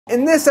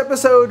In this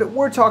episode,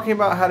 we're talking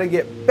about how to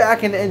get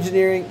back into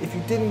engineering if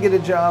you didn't get a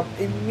job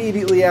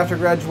immediately after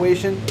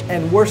graduation,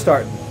 and we're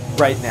starting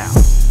right now.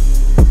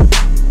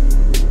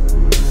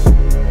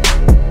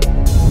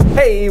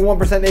 Hey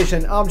 1%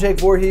 Nation, I'm Jake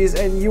Voorhees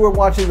and you are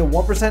watching the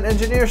 1%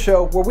 Engineer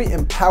Show, where we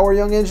empower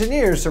young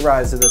engineers to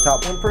rise to the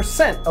top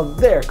 1%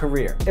 of their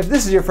career. If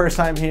this is your first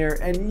time here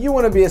and you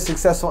want to be a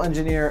successful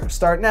engineer,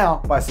 start now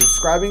by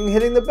subscribing and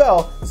hitting the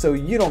bell so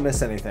you don't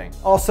miss anything.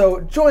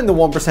 Also, join the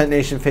 1%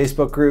 Nation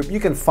Facebook group. You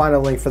can find a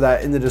link for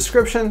that in the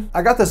description.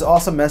 I got this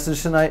awesome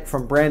message tonight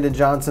from Brandon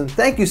Johnson.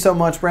 Thank you so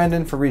much,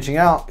 Brandon, for reaching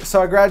out.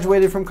 So I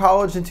graduated from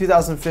college in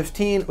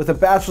 2015 with a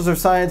Bachelor's of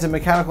Science in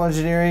Mechanical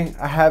Engineering.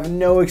 I have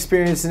no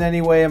experience in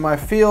any way in my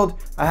field.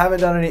 I haven't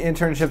done any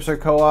internships or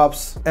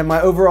co-ops, and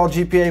my overall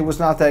GPA was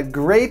not that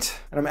great.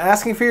 And I'm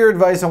asking for your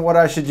advice on what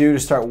I should do to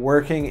start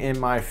working in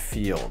my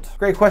field.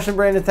 Great question,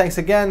 Brandon. Thanks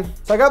again.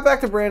 So I got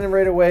back to Brandon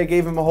right away,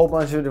 gave him a whole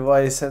bunch of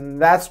advice, and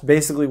that's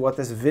basically what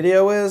this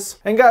video is.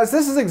 And guys,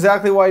 this is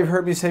exactly why you've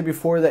heard me say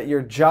before that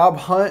your job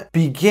hunt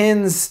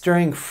begins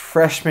during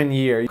freshman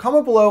year.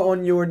 Comment below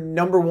on your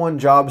 #1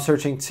 job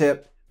searching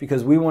tip,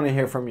 because we want to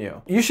hear from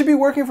you. You should be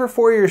working for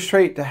 4 years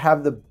straight to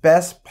have the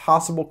best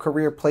possible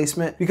career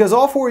placement, because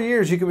all 4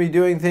 years you can be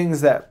doing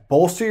things that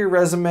bolster your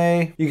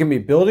resume, you can be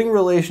building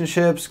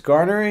relationships,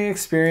 garnering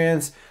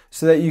experience,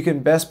 so that you can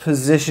best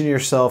position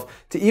yourself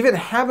to even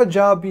have a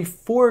job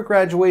before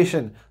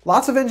graduation.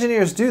 Lots of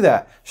engineers do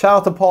that. Shout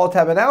out to Paul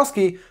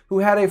Tabanowski, who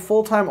had a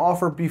full-time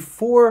offer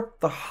before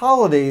the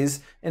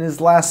holidays in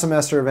his last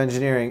semester of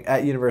engineering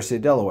at University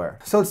of Delaware.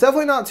 So it's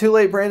definitely not too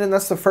late, Brandon.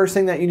 That's the first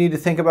thing that you need to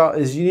think about,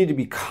 is you need to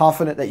be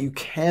confident that you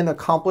can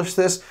accomplish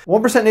this.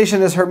 1%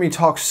 Nation has heard me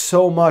talk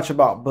so much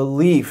about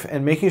belief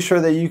and making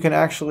sure that you can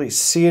actually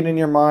see it in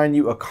your mind,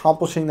 you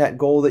accomplishing that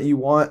goal that you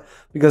want,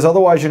 because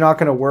otherwise you're not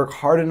going to work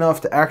hard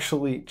enough to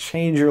actually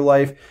change your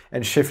life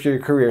and shift your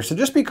career. So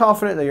just be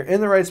confident that you're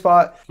in the right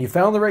spot, you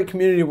found the right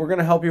community. We're going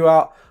to help you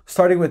out,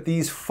 starting with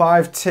these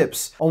 5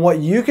 tips on what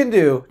you can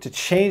do to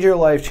change your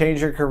life,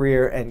 change your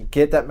career, and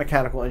get that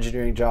mechanical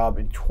engineering job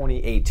in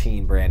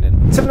 2018,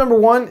 Brandon. Tip number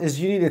 1 is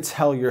you need to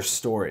tell your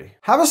story.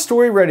 Have a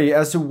story ready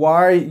as to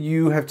why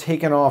you have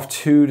taken off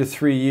 2 to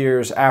 3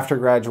 years after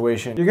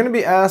graduation. You're going to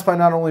be asked by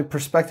not only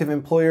prospective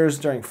employers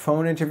during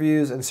phone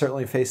interviews and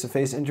certainly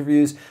face-to-face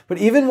interviews, but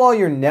even while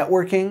you're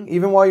networking,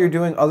 even while you're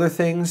doing other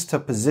things to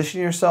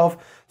position yourself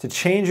to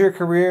change your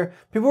career,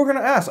 people are going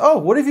to ask, oh,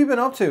 what have you been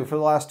up to for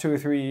the last 2 or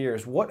 3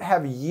 years? What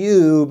have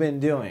you been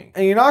doing?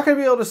 And you're not going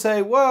to be able to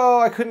say, well,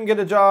 I couldn't get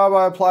a job,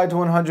 I applied to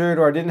 100,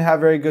 or I didn't have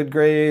very good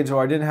grades,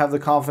 or I didn't have the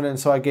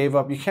confidence, so I gave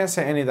up. You can't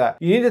say any of that.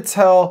 You need to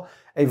tell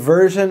a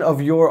version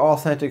of your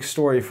authentic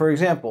story. For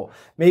example,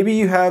 maybe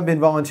you have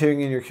been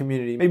volunteering in your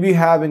community. Maybe you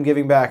have been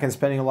giving back and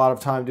spending a lot of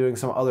time doing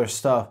some other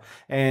stuff.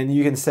 And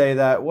you can say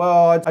that,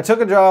 well, I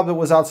took a job that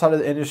was outside of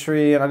the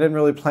industry and I didn't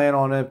really plan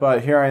on it,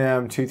 but here I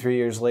am 2, 3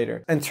 years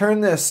later. And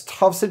turn this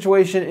tough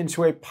situation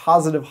into a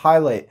positive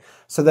highlight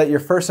so that your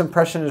first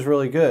impression is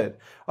really good.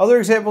 Other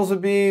examples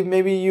would be,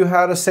 maybe you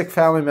had a sick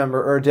family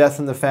member or a death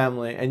in the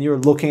family and you were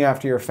looking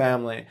after your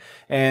family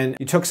and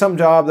you took some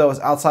job that was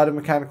outside of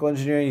mechanical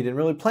engineering. You didn't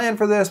really plan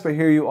for this, but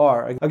here you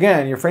are.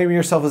 Again, you're framing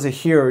yourself as a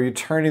hero. You're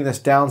turning this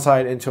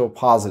downside into a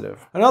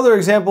positive. Another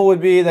example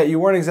would be that you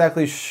weren't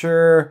exactly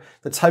sure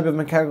the type of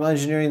mechanical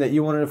engineering that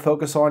you wanted to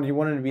focus on. You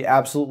wanted to be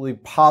absolutely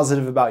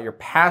positive about your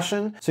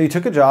passion. So you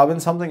took a job in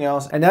something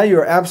else and now you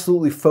are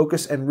absolutely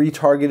focused and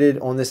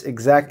retargeted on this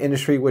exact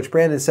industry, which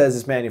Brandon says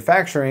is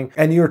manufacturing,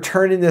 and you're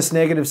turning this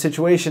negative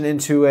situation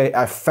into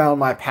I found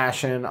my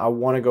passion, I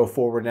want to go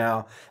forward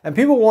now. And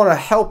people want to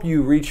help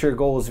you reach your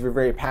goals if you're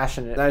very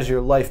passionate, and that is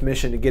your life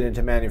mission to get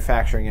into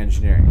manufacturing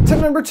engineering. Tip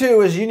number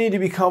 2 is you need to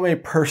become a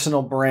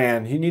personal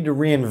brand. You need to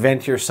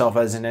reinvent yourself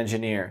as an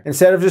engineer.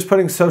 Instead of just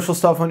putting social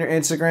stuff on your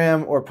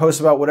Instagram or post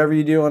about whatever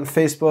you do on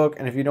Facebook,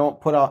 and if you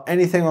don't put out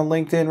anything on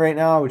LinkedIn right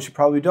now, which you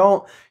probably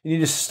don't, you need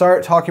to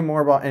start talking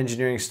more about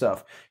engineering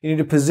stuff. You need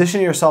to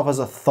position yourself as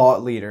a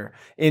thought leader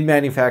in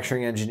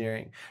manufacturing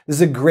engineering. This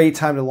is a great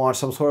time to launch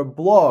some sort of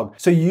blog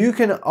so you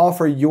can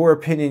offer your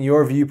opinion,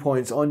 your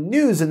viewpoints on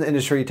news in the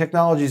industry,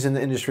 technologies in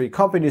the industry,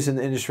 companies in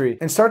the industry,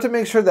 and start to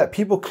make sure that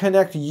people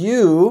connect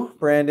you,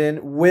 Brandon,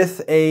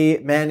 with a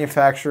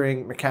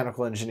manufacturing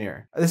mechanical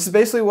engineer. This is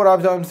basically what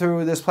I've done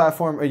through this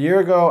platform. A year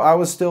ago, I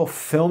was still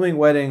filming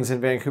weddings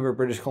in Vancouver,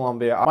 British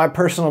Columbia. My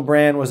personal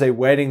brand was a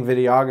wedding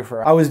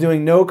videographer. I was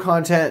doing no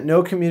content,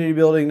 no community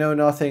building, no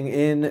nothing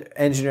in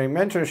engineering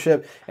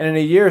mentorship, and in a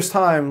year's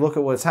time, look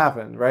at what's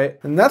happened, right?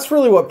 And that's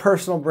really what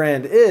personal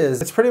brand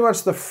is. It's pretty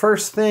much the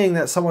first thing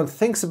that someone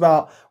thinks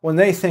about when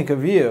they think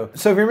of you.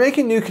 So if you're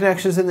making new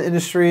connections in the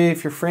industry,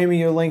 if you're framing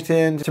your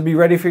LinkedIn to be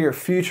ready for your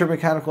future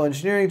mechanical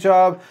engineering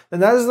job, then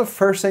that is the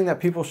first thing that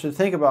people should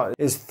think about,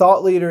 is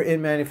thought leader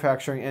in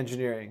manufacturing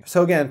engineering.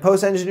 So again,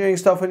 post engineering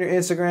stuff on your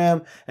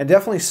Instagram and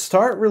definitely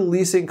start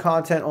releasing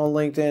content on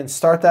LinkedIn,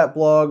 start that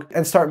blog,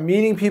 and start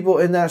meeting people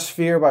in that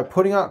sphere by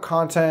putting out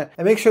content,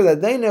 and make sure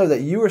that they know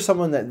that you are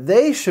someone that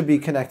they should be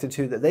connected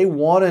to, that they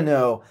want to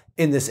know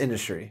in this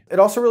industry. It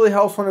also really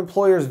helps when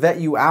employers vet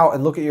you out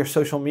and look at your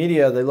social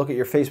media. They look at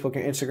your Facebook,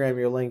 your Instagram,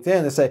 your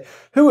LinkedIn. They say,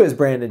 who is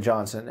Brandon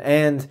Johnson?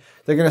 And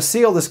they're going to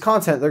see all this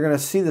content. They're going to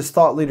see this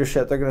thought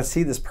leadership. They're going to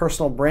see this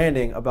personal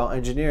branding about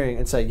engineering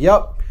and say,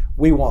 yep,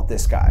 we want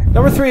this guy.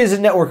 Number 3 is to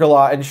network a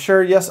lot. And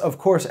sure, yes, of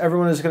course,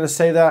 everyone is going to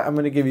say that. I'm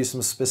going to give you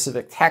some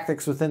specific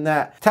tactics within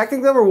that.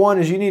 Tactic number 1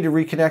 is you need to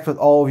reconnect with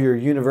all of your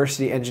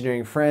university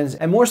engineering friends,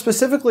 and more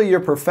specifically, your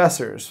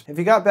professors. If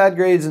you got bad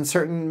grades in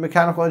certain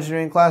mechanical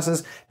engineering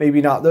classes,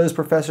 maybe not those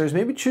professors.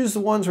 Maybe choose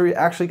the ones where you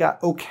actually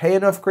got okay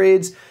enough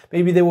grades.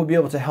 Maybe they will be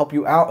able to help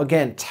you out.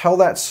 Again, tell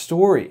that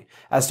story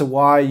as to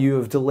why you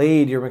have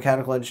delayed your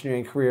mechanical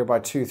engineering career by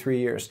 2-3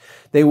 years.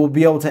 They will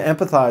be able to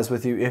empathize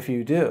with you if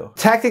you do.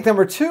 Tactic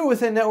number 2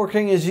 within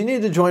networking is you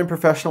need to join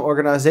professional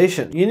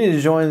organizations. You need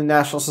to join the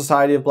National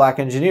Society of Black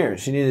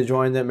Engineers. You need to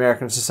join the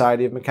American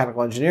Society of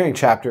Mechanical Engineering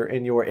chapter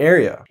in your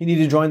area. You need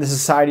to join the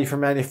Society for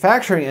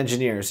Manufacturing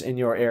Engineers in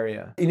your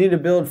area. You need to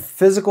build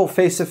physical,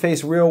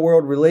 face-to-face,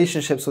 real-world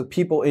relationships with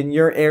people in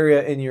your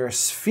area, in your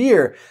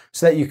sphere,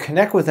 so that you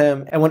connect with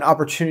them, and when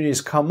opportunities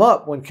come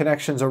up, when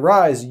connections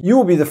arise, you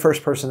will be the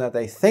first person that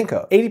they think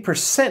of.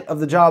 80% of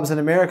the jobs in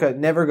America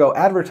never go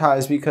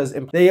advertised because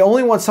they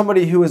only want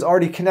somebody who is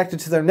already connected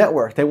to their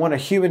network. They want a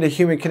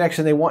human-to-human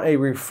connection. They want a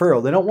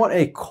referral. They don't want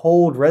a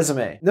cold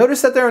resume.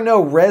 Notice that there are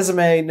no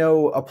resume,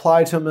 no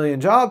apply to a million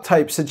job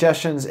type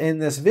suggestions in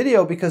this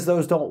video because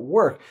those don't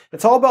work.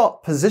 It's all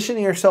about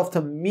positioning yourself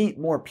to meet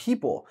more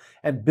people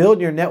and build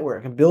your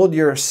network and build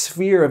your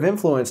sphere of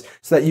influence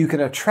so that you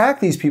can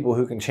attract these people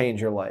who can change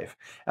your life.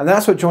 And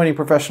that's what joining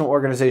professional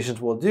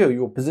organizations will do. You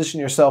will position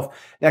yourself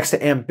next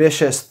to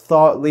ambitious,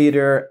 thought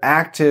leader,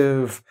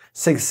 active,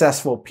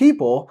 successful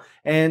people,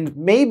 and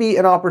maybe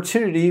an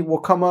opportunity will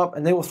come up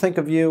and they will think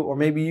of you, or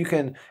maybe you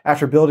can,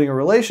 after building a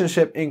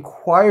relationship,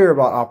 inquire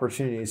about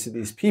opportunities to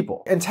these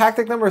people. And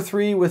tactic number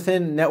 3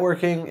 within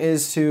networking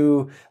is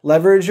to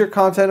leverage your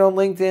content on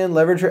LinkedIn,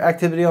 leverage your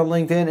activity on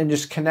LinkedIn, and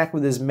just connect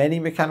with as many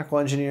mechanical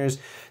engineers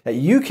that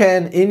you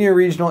can in your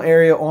regional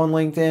area on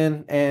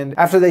LinkedIn. And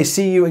after they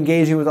see you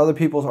engaging with other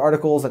people's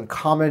articles and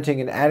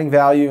commenting and adding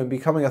value and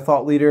becoming a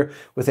thought leader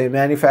within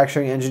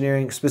manufacturing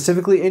engineering,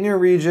 specifically in your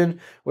region,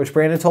 which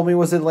Brandon told me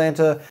was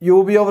Atlanta, you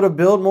will be able to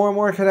build more and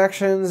more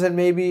connections and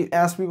maybe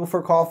ask people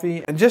for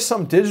coffee. And just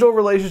some digital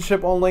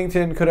relationship on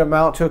LinkedIn could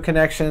amount to a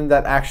connection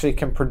that actually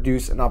can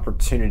produce an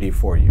opportunity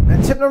for you.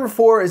 And tip number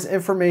 4 is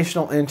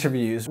informational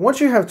interviews. Once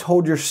you have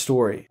told your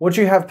story, once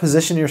you have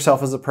positioned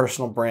yourself as a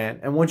personal brand,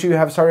 and once you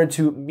have started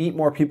to meet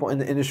more people in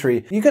the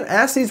industry, you can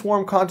ask these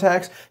warm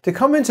contacts to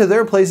come into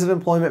their place of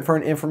employment for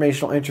an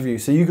informational interview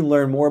so you can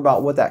learn more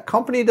about what that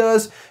company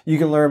does, you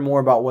can learn more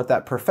about what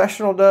that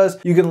professional does,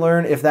 you can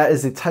learn if that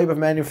is the type of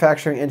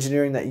manufacturing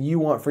engineering that you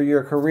want for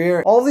your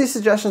career. All of these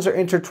suggestions are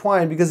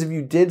intertwined because if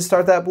you did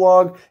start that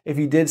blog, if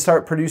you did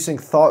start producing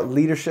thought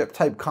leadership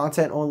type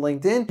content on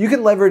LinkedIn, you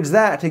can leverage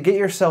that to get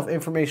yourself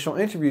informational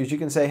interviews. You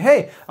can say,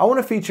 hey, I want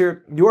to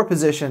feature your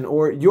position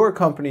or your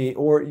company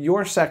or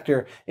your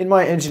sector in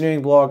my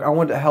engineering blog. I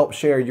want to help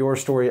share your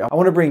story. I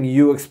want to bring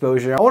you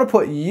exposure. I want to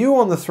put you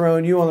on the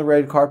throne, you on the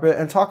red carpet,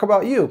 and talk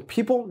about you.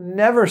 People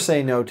never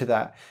say no to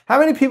that. How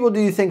many people do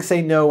you think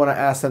say no when I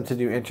ask them to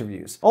do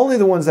interviews? Only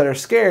the ones that are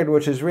scared,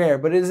 which is rare,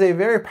 but it is a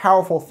very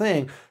powerful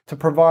thing to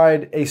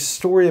provide a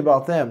story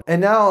about them. And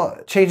now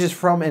it changes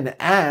from an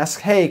ask,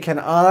 hey, can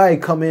I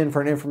come in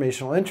for an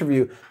informational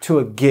interview, to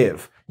a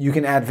give. You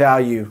can add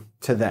value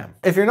to them.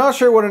 If you're not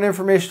sure what an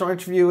informational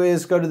interview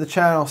is, go to the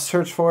channel,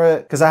 search for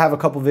it, because I have a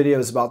couple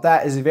videos about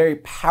that. It's a very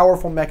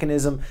powerful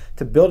mechanism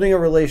to building a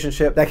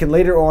relationship that can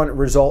later on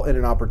result in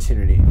an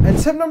opportunity. And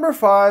tip number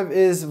 5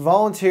 is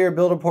volunteer,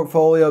 build a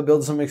portfolio,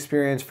 build some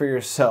experience for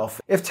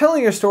yourself. If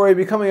telling your story,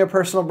 becoming a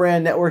personal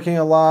brand, networking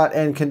a lot,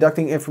 and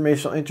conducting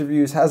informational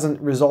interviews hasn't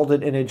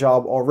resulted in a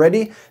job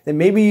already, then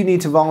maybe you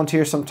need to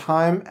volunteer some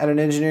time at an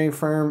engineering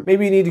firm.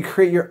 Maybe you need to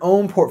create your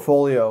own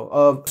portfolio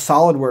of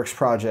SolidWorks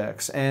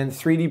projects and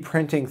 3D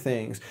printing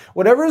things.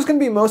 Whatever is going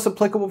to be most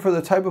applicable for the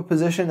type of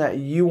position that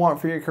you want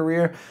for your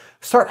career,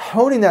 start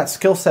honing that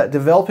skill set,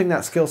 developing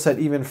that skill set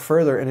even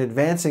further and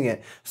advancing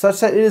it such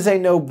that it is a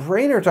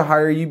no-brainer to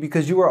hire you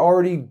because you are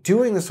already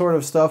doing the sort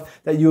of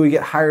stuff that you would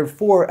get hired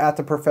for at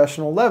the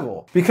professional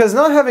level. Because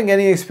not having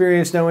any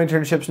experience, no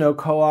internships, no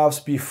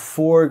co-ops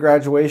before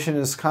graduation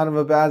is kind of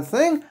a bad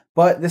thing,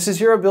 but this is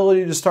your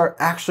ability to start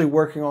actually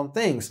working on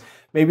things.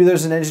 Maybe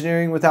there's an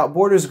Engineering Without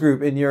Borders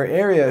group in your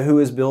area who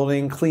is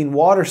building clean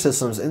water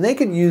systems, and they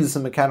could use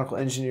some mechanical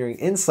engineering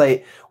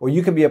insight, or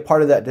you can be a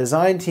part of that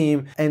design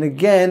team and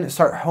again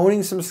start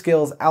honing some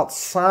skills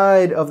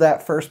outside of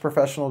that first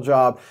professional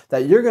job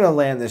that you're going to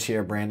land this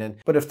year, Brandon.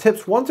 But if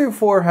tips 1 through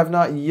 4 have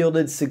not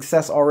yielded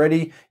success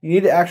already, you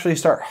need to actually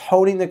start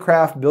honing the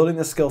craft, building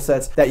the skill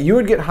sets that you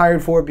would get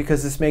hired for,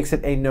 because this makes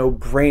it a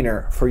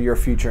no-brainer for your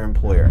future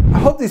employer. I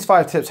hope these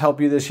 5 tips help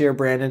you this year,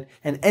 Brandon,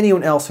 and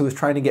anyone else who is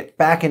trying to get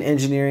back in engineering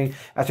engineering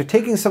after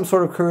taking some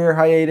sort of career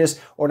hiatus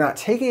or not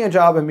taking a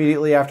job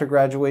immediately after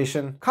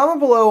graduation? Comment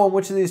below on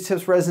which of these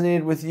tips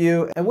resonated with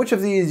you and which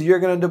of these you're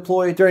going to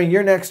deploy during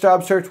your next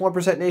job search,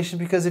 1% Nation,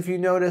 because if you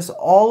notice,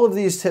 all of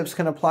these tips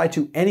can apply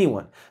to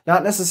anyone,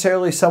 not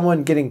necessarily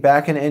someone getting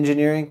back into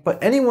engineering, but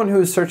anyone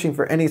who is searching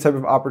for any type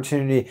of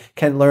opportunity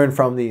can learn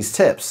from these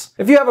tips.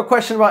 If you have a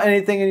question about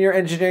anything in your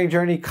engineering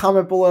journey,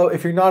 comment below.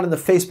 If you're not in the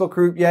Facebook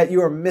group yet,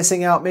 you are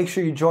missing out. Make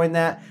sure you join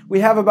that. We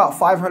have about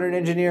 500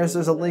 engineers.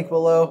 There's a link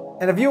below.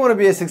 And if you want to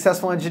be a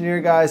successful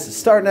engineer, guys,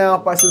 start now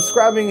by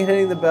subscribing and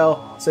hitting the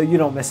bell so you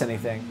don't miss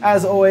anything.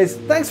 As always,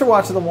 thanks for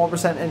watching the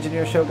 1%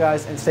 Engineer Show,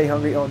 guys, and stay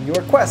hungry on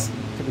your quest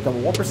to become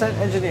a 1%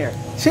 engineer.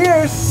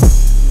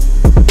 Cheers!